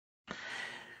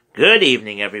Good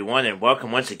evening, everyone, and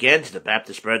welcome once again to the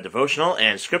Baptist Bread Devotional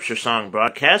and Scripture Song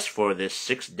broadcast for this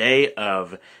 6th day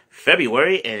of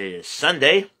February, and it is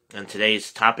Sunday, and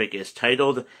today's topic is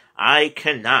titled, I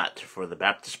Cannot, for the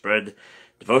Baptist Bread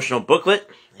Devotional booklet.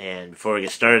 And before we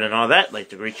get started on all that, I'd like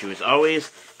to greet you as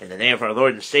always in the name of our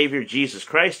Lord and Savior, Jesus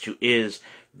Christ, who is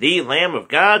the Lamb of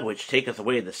God, which taketh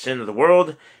away the sin of the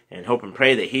world, and hope and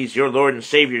pray that He's your Lord and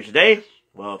Savior today.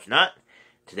 Well, if not,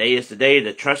 today is the day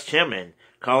to trust Him and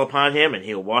call upon Him, and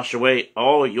He'll wash away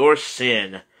all your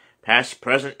sin, past,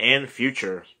 present, and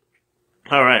future.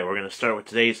 All right, we're going to start with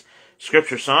today's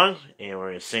scripture song, and we're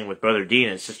going to sing with Brother Dean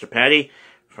and Sister Patty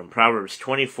from Proverbs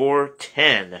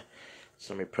 24:10.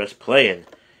 So let me press play and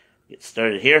get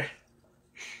started here.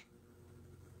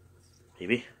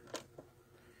 Maybe.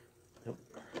 Nope.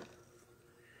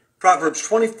 Proverbs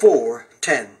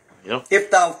 24:10. Yep. If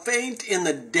thou faint in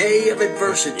the day of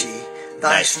adversity,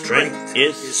 thy strength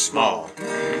is small.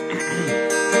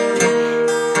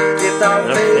 If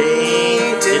thou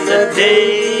faint in the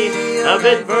day of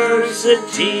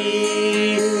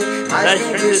adversity, thy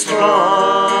strength is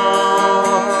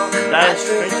small. Thy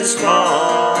strength is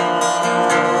small.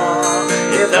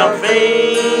 If thou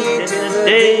faint in the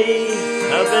day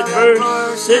of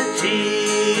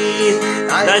adversity,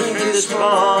 thy strength is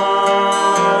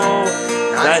small.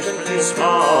 Thy strength is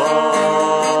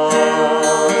small.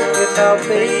 If thou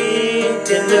faint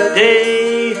in the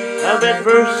day of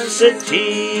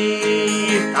adversity,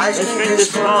 thy strength is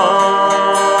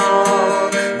small.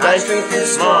 Thy strength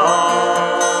is small.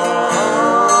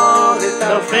 If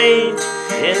thou faint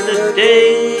in the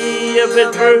day of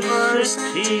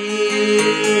adversity,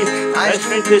 thy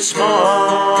strength is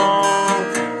small.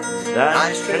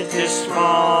 Thy strength is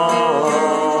small.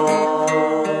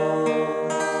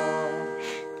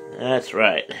 That's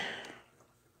right.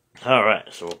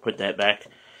 Alright, so we'll put that back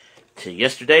to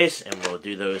yesterday's, and we'll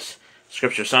do those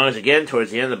scripture songs again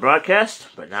towards the end of the broadcast.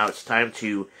 But now it's time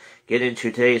to get into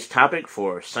today's topic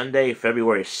for Sunday,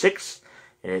 February 6th,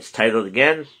 and it's titled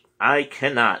again, I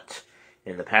Cannot.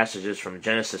 And the passage is from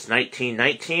Genesis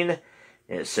 19:19,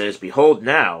 and it says, Behold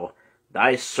now,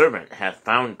 thy servant hath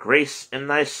found grace in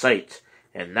thy sight,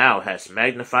 and thou hast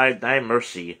magnified thy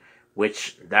mercy,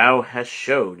 which thou hast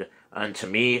showed unto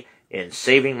me in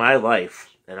saving my life,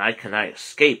 and I cannot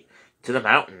escape to the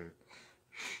mountain,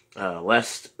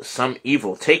 lest some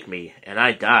evil take me, and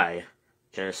I die.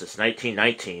 Genesis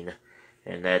 19:19,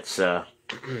 and that's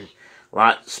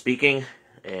Lot speaking,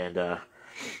 and I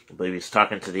believe he's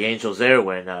talking to the angels there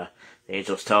when the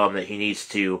angels tell him that he needs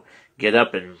to get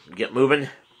up and get moving.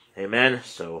 Amen.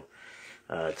 So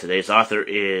today's author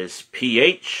is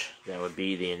PH. That would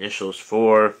be the initials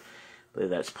for, I believe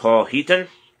that's Paul Heaton.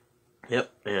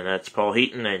 Yep, and that's Paul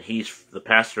Heaton, and he's the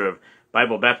pastor of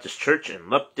Bible Baptist Church in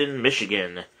Lupton,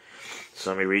 Michigan.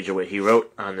 So let me read you what he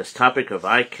wrote on this topic of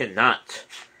I cannot.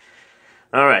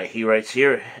 Alright, he writes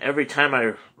here, Every time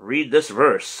I read this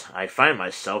verse, I find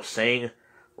myself saying,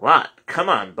 Lot, come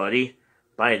on, buddy.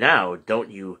 By now,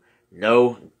 don't you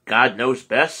know God knows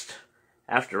best?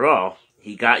 After all,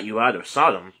 He got you out of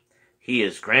Sodom. He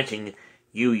is granting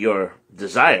you your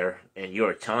desire, and you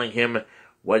are telling Him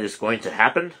what is going to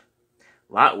happen?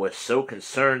 Lot was so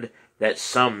concerned that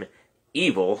some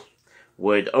evil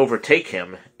would overtake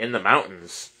him in the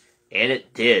mountains, and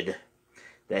it did,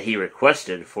 that he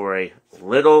requested for a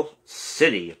little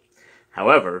city.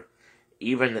 However,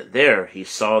 even there he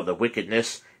saw the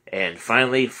wickedness and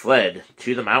finally fled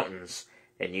to the mountains.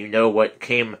 And you know what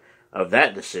came of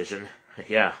that decision.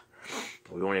 Yeah,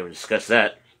 we won't even discuss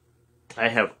that. I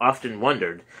have often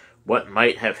wondered what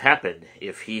might have happened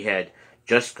if he had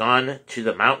just gone to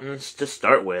the mountains to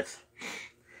start with.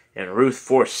 In Ruth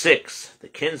 4:6, the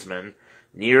kinsman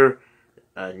nearer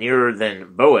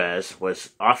than Boaz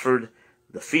was offered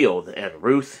the field, and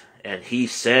Ruth, and he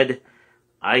said,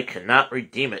 I cannot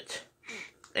redeem it.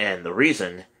 And the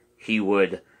reason he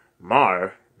would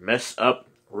mar, mess up,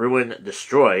 ruin,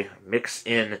 destroy, mix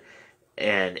in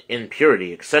an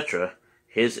impurity, etc.,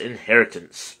 his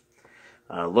inheritance.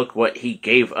 Look what he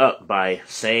gave up by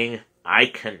saying, I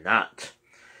cannot.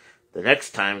 The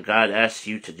next time God asks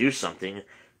you to do something,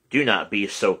 do not be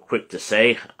so quick to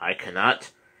say, I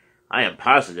cannot. I am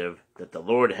positive that the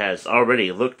Lord has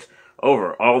already looked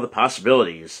over all the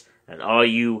possibilities, and all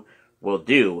you will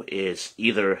do is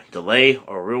either delay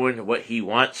or ruin what He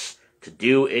wants to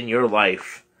do in your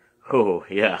life. Oh,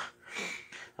 yeah.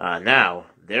 Now,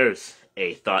 there's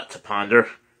a thought to ponder.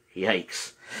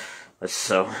 Yikes.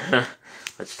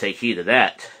 Let's take heed of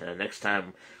that. Next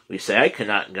time we say, I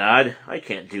cannot, God, I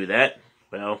can't do that.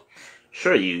 Well,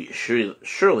 surely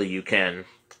you can.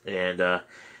 And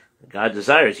God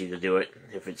desires you to do it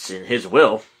if it's in His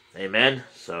will. Amen.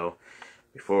 So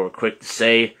before we're quick to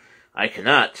say, I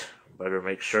cannot, better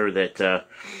make sure that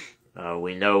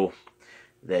we know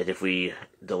that if we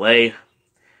delay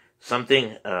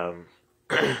something,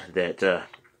 that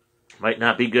might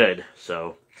not be good.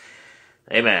 So,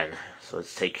 amen. So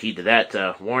let's take heed to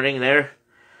that warning there.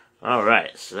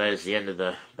 Alright, so that is the end of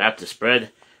the Baptist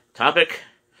bread topic.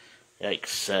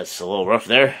 Yikes, that's a little rough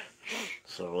there.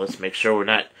 So let's make sure we're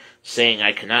not saying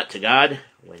I cannot to God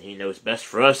when He knows best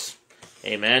for us.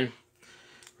 Amen.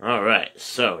 Alright,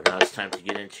 so now it's time to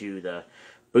get into the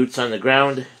Boots on the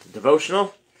Ground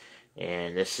devotional.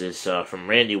 And this is from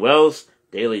Randy Wells,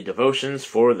 Daily Devotions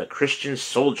for the Christian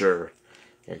Soldier.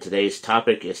 And today's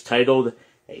topic is titled,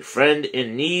 A Friend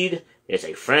in Need is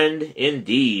a Friend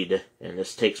Indeed. And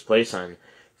this takes place on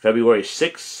February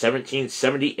 6,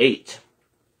 1778.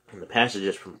 And the passage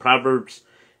is from Proverbs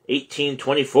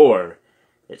 18:24.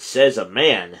 It says, A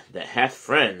man that hath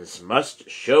friends must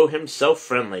show himself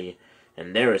friendly,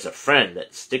 and there is a friend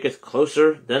that sticketh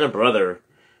closer than a brother.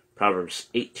 Proverbs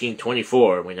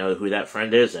 18:24. We know who that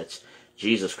friend is. That's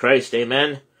Jesus Christ.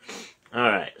 Amen.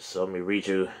 Alright, so let me read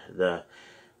you the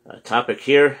topic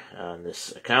here on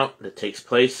this account that takes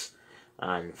place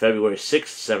on February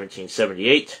 6,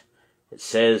 1778. It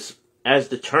says, As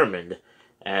determined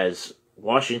as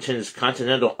Washington's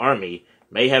Continental Army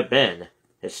may have been,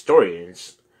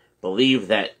 historians believe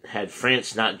that had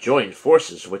France not joined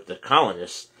forces with the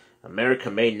colonists, America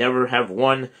may never have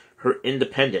won her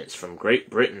independence from Great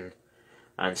Britain.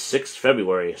 On 6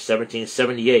 February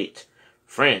 1778,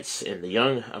 France and the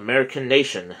young American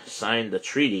nation signed the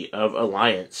Treaty of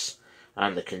Alliance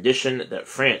on the condition that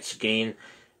France gain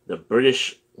the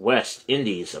British West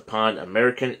Indies upon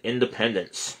American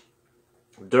independence.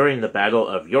 During the Battle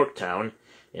of Yorktown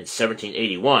in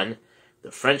 1781,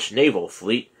 the French naval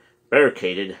fleet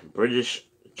barricaded British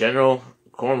General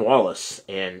Cornwallis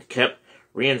and kept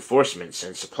reinforcements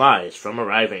and supplies from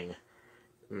arriving.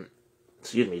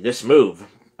 This move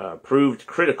proved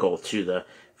critical to the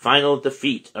final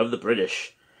defeat of the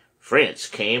British. France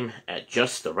came at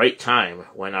just the right time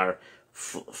when our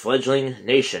fledgling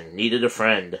nation needed a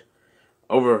friend.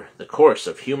 Over the course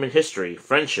of human history,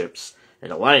 friendships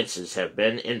and alliances have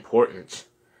been important.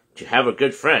 To have a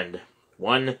good friend,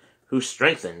 one who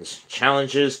strengthens,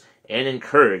 challenges, and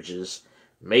encourages,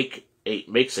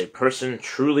 makes a person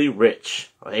truly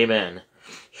rich. Amen.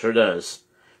 Sure does.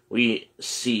 We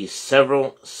see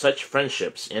several such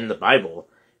friendships in the Bible,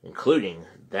 including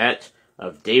that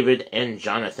of David and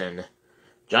Jonathan.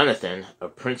 Jonathan, a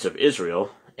prince of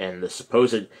Israel, and the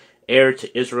supposed heir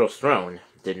to Israel's throne,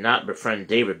 did not befriend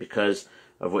David because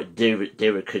of what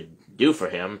David could do for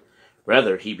him.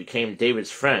 Rather, he became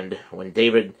David's friend when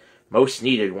David most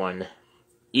needed one,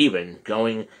 even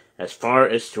going as far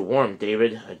as to warn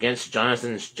David against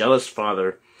Jonathan's jealous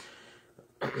father.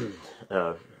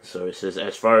 So it says,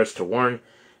 as far as to warn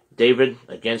David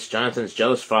against Jonathan's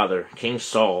jealous father, King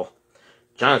Saul.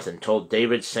 Jonathan told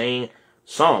David, saying,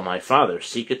 Saul, my father,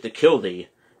 seeketh to kill thee.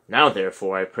 Now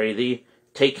therefore, I pray thee,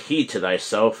 take heed to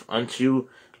thyself until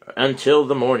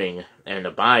the morning, and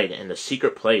abide in the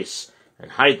secret place,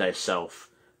 and hide thyself.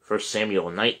 1 Samuel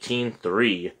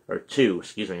 19:3, or 2,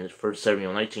 1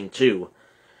 Samuel 19:2.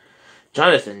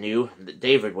 Jonathan knew that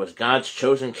David was God's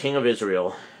chosen king of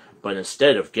Israel, but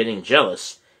instead of getting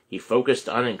jealous, he focused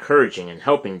on encouraging and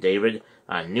helping David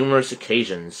on numerous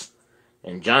occasions.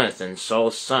 And Jonathan,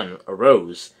 Saul's son,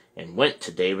 arose and went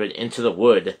to David into the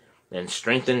wood, and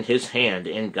strengthened his hand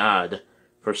in God.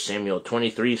 1 Samuel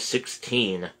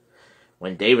 23:16.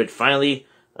 When David finally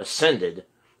ascended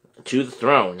to the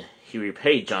throne, he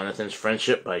repaid Jonathan's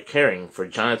friendship by caring for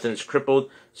Jonathan's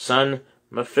crippled son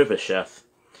Mephibosheth.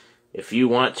 If you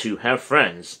want to have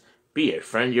friends, be a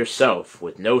friend yourself,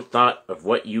 with no thought of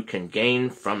what you can gain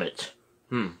from it.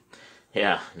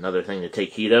 Yeah, another thing to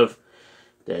take heed of,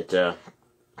 that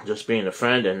just being a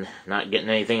friend and not getting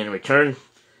anything in return.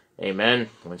 Amen.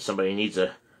 When somebody needs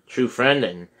a true friend,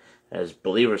 and as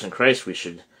believers in Christ, we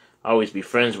should always be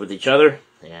friends with each other,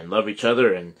 and love each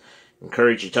other, and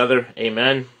encourage each other.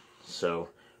 Amen. So,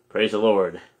 praise the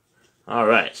Lord.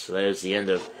 Alright, so that is the end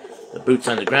of the Boots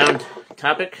on the Ground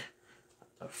topic.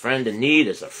 A friend in need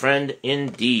is a friend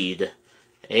indeed.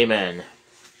 Amen.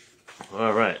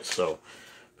 Alright, so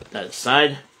put that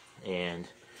aside, and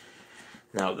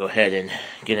now we'll go ahead and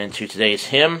get into today's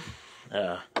hymn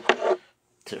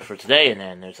for today, and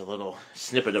then there's a little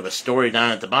snippet of a story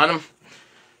down at the bottom.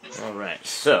 Alright,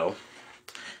 so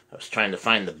I was trying to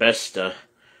find the best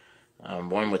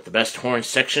one with the best horn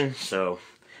section, so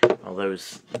although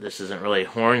this isn't really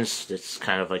horns, it's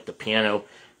kind of like the piano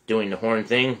doing the horn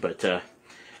thing, but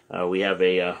We have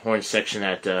a horn section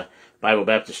at Bible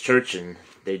Baptist Church, and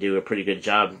they do a pretty good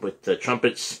job with the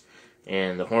trumpets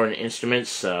and the horn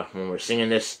instruments when we're singing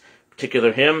this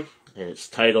particular hymn. And it's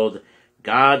titled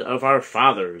God of Our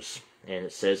Fathers, and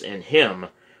it says, "In him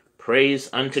praise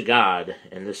unto God."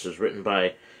 And this was written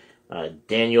by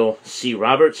Daniel C.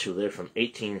 Roberts, who lived from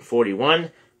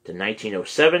 1841 to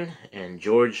 1907, and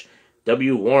George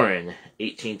W. Warren,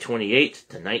 1828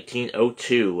 to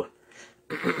 1902.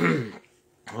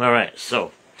 All right,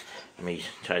 so let me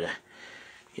try to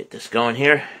get this going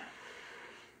here.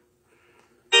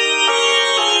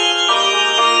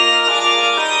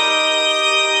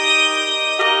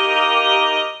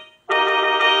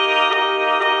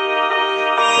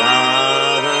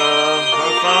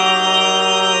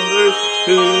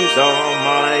 Whose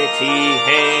almighty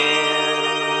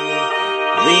hand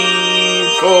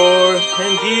leads forth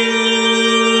in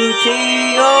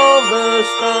beauty all the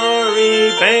starry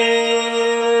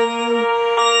band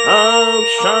of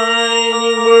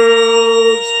shining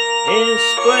worlds in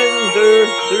splendor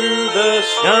through the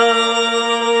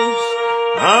skies.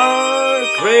 Our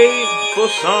grateful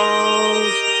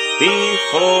songs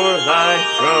before thy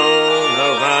throne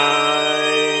arise.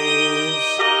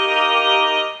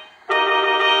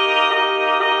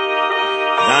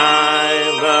 Thy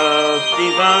love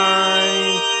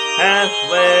divine hath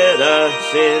led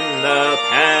us in the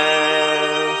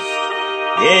past.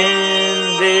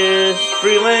 In this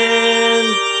free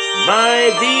land,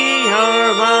 by thee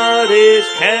our lot is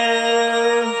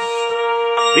cast.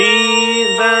 Be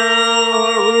thou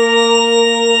our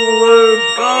ruler,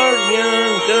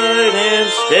 guardian, guide, and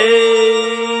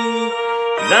stay.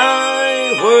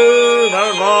 Thy word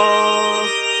our law,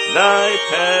 thy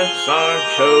paths our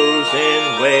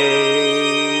chosen way.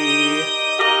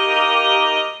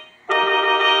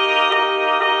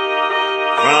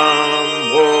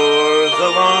 From war's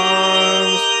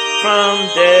alarms, from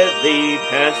deadly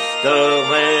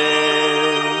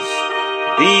pestilence,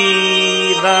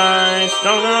 be thy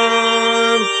strong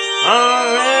arm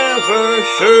our ever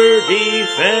sure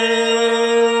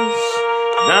defense.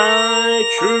 Thy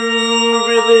true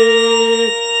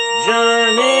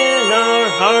religion in our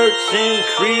hearts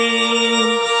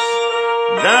increase.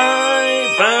 Thy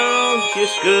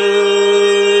bounteous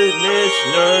goodness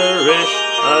nourish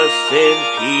us in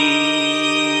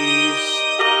peace.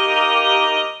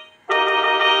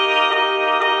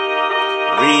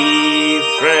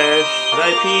 Refresh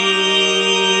thy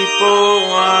people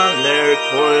on their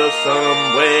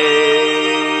toilsome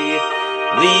way.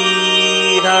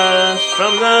 Lead us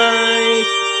from night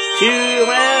to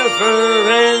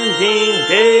ever-ending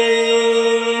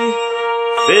day.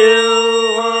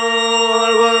 Fill all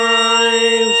our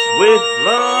lives with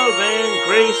love and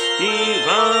grace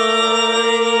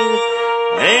divine,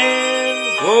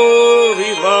 and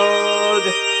glory, laud,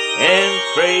 and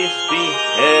praise be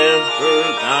ever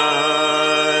thine.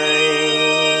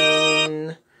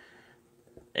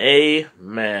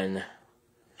 Amen.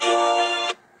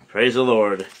 Praise the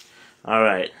Lord. All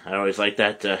right, I always like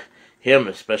that hymn,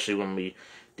 especially when we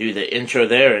do the intro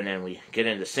there and then we get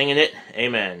into singing it.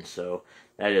 Amen. So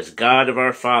that is God of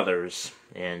Our Fathers.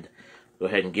 And go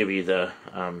ahead and give you the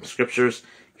scriptures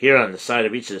here on the side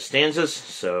of each of the stanzas.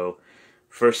 So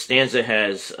first stanza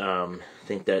has, I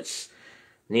think that's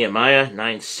Nehemiah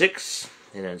 9:6,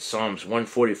 and then Psalms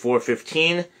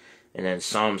 144:15, and then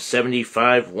Psalms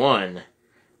 75:1.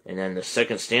 And then the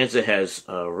second stanza has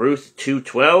Ruth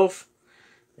 2:12,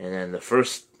 and then the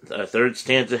third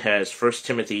stanza has 1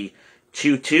 Timothy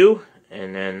 2:2,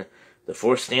 and then the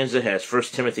fourth stanza has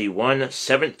 1 Timothy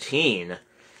 1:17.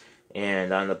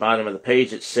 And on the bottom of the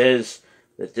page it says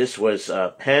that this was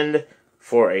penned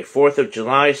for a 4th of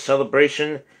July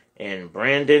celebration in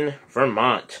Brandon,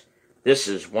 Vermont. This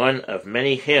is one of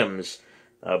many hymns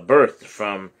birthed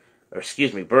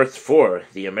for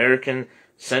the American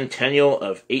Centennial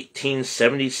of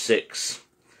 1876.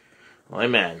 Well,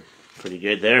 amen. Pretty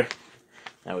good there.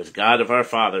 That was God of Our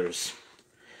Fathers.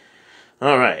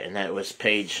 All right, and that was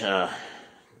page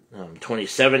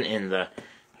 27 in the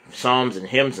Psalms and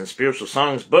Hymns and Spiritual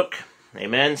Songs book.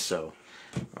 Amen. So,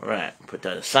 all right, put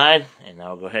that aside, and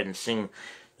I'll go ahead and sing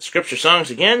the scripture songs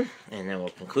again, and then we'll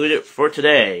conclude it for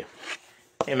today.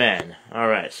 Amen. All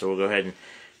right, so we'll go ahead and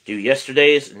do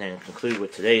yesterday's and then conclude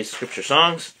with today's scripture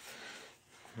songs.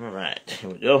 All right, here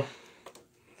we go.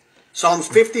 Psalms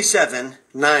 57,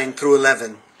 9 through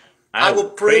 11. I will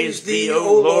praise thee,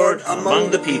 O Lord,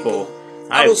 among the people.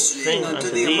 I will sing unto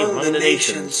thee among the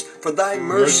nations. For thy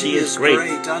mercy is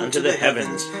great unto the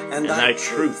heavens, and thy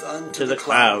truth unto the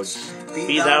clouds.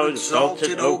 Be thou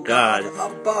exalted, O God,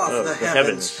 above the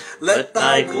heavens. Let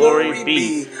thy glory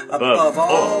be above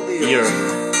all the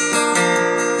earth.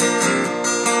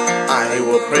 I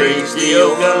will praise thee,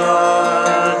 O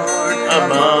God,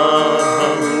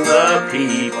 among the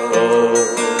people.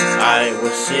 I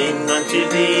will sing unto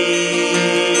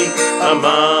thee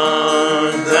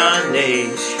among the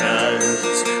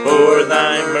nations, for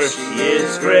thy mercy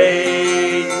is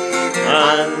great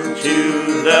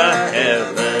unto the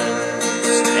heavens,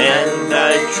 and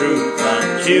thy truth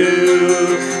unto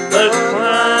the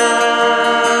clouds.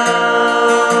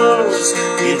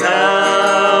 Be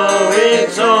thou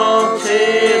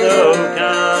exalted, O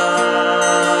God,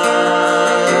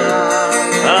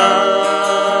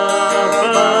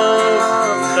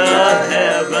 above the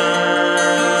heavens.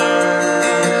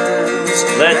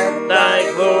 Let thy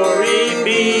glory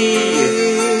be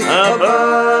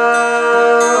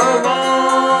above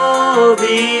all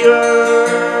the earth.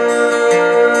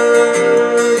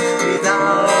 Be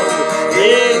thou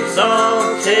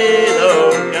exalted,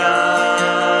 O God,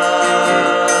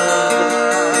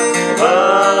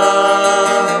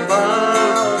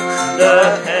 above the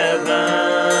heavens.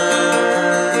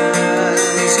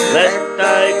 Let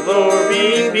thy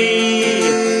glory be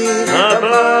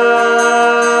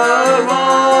above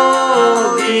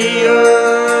all the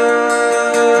earth.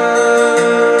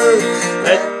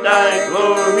 Let thy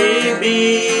glory be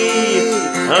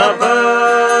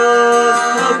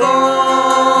above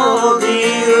all the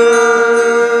earth.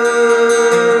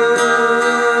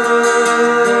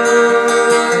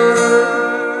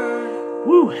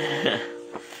 Woo!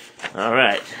 All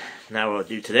right. Now we'll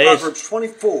do today's Proverbs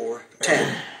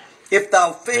 24:10. If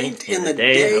thou faint in the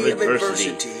day of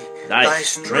adversity, thy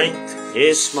strength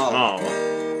is small.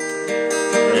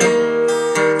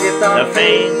 If thou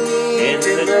faint in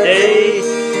the day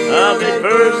of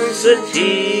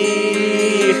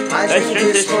adversity, thy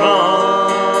strength is small.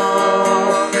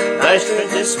 Thy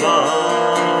strength is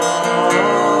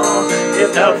small.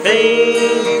 If thou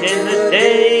faint in the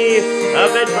day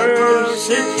of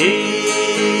adversity,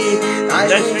 thy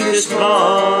strength is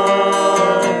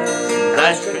small.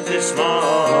 Thy strength is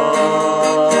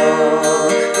small.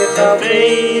 If thou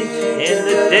faint in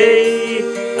the day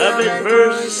of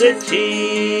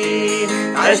adversity,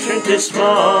 thy strength is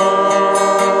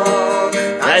small.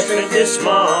 Thy strength is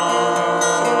small.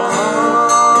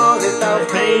 If thou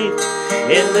faint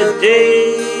in the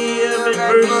day of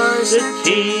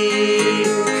adversity,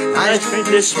 thy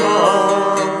strength is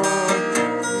small.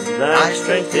 Thy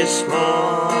strength is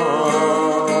small.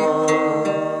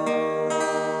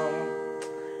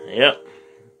 Yep.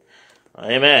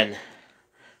 Amen.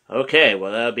 Okay,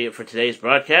 well, that'll be it for today's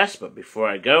broadcast. But before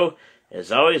I go,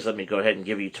 as always, let me go ahead and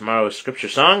give you tomorrow's scripture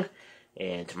song.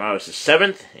 And tomorrow's the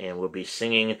 7th, and we'll be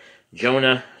singing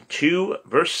Jonah 2,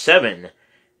 verse 7. It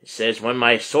says, When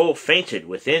my soul fainted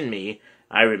within me,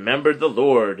 I remembered the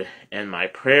Lord, and my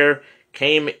prayer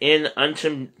came in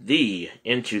unto thee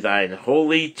into thine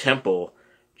holy temple.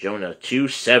 Jonah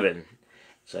 2:7.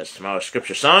 So that's tomorrow's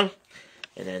scripture song.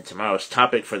 And then tomorrow's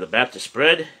topic for the Baptist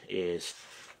Spread is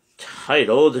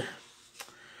titled,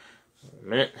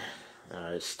 Where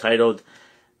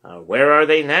Are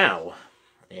They Now?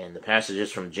 And the passage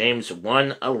is from James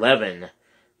 1:11.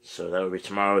 So that will be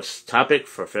tomorrow's topic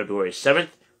for February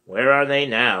 7th. Where are they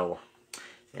now?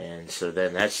 And so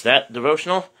then that's that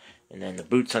devotional. And then the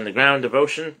Boots on the Ground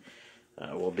devotion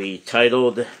will be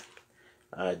titled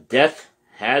Death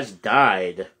Has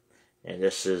Died. And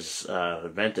this is an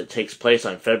event that takes place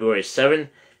on February 7,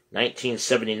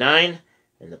 1979.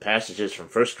 And the passage is from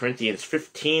 1 Corinthians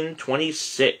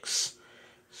 15:26.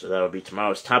 So that will be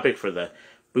tomorrow's topic for the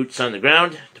Boots on the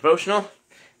Ground devotional.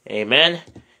 Amen.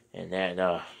 And then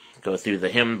go through the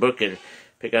hymn book and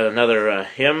pick out another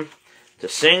hymn to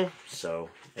sing. So,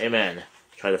 amen.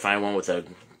 Try to find one with a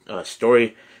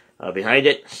story behind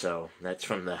it. So that's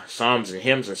from the Psalms and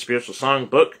Hymns and Spiritual Song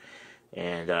book.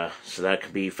 And so that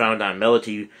can be found on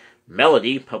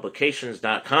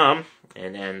melodypublications.com.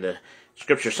 And then the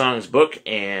Scripture Songs book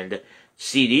and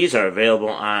CDs are available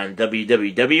on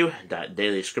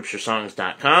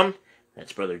www.dailyscripturesongs.com.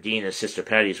 That's Brother Dean and Sister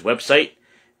Patty's website.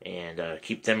 And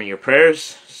keep them in your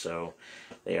prayers. So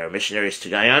they are missionaries to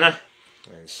Guyana.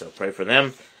 And so pray for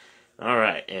them. All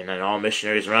right. And then all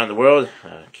missionaries around the world,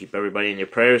 keep everybody in your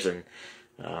prayers. And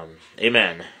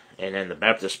amen. And then the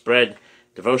Baptist Spread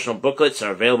devotional booklets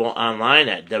are available online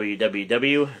at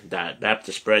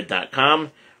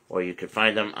www.baptistspread.com, or you can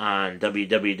find them on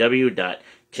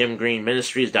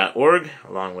www.timgreenministries.org,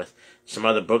 along with some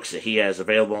other books that he has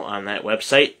available on that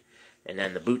website. And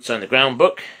then the Boots on the Ground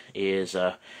book is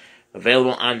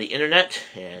available on the internet,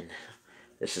 and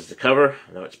this is the cover.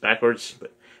 I know it's backwards, but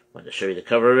I wanted to show you the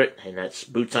cover of it. And that's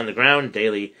Boots on the Ground,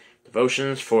 Daily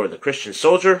Devotions for the Christian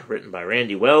Soldier, written by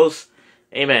Randy Wells.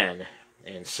 Amen.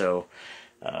 And so,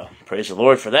 praise the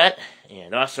Lord for that.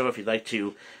 And also, if you'd like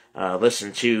to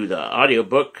listen to the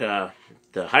audiobook,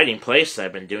 The Hiding Place,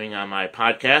 I've been doing on my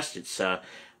podcast, it's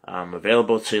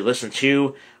available to listen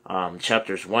to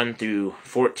chapters 1 through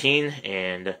 14,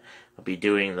 and I'll be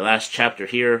doing the last chapter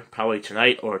here probably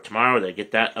tonight or tomorrow to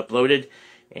get that uploaded.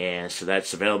 And so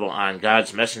that's available on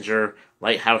God's Messenger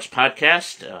Lighthouse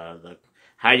podcast, The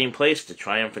Hiding Place, The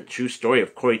Triumphant True Story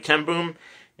of Corrie ten Boom.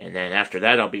 And then after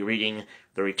that, I'll be reading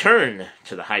The Return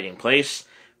to the Hiding Place,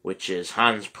 which is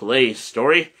Hans Poulet's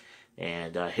story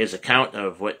and his account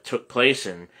of what took place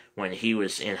and when he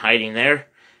was in hiding there.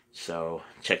 So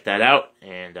check that out.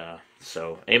 And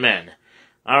so, amen.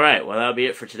 All right, well, that'll be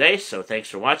it for today. So thanks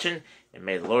for watching, and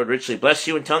may the Lord richly bless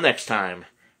you until next time.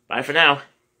 Bye for now.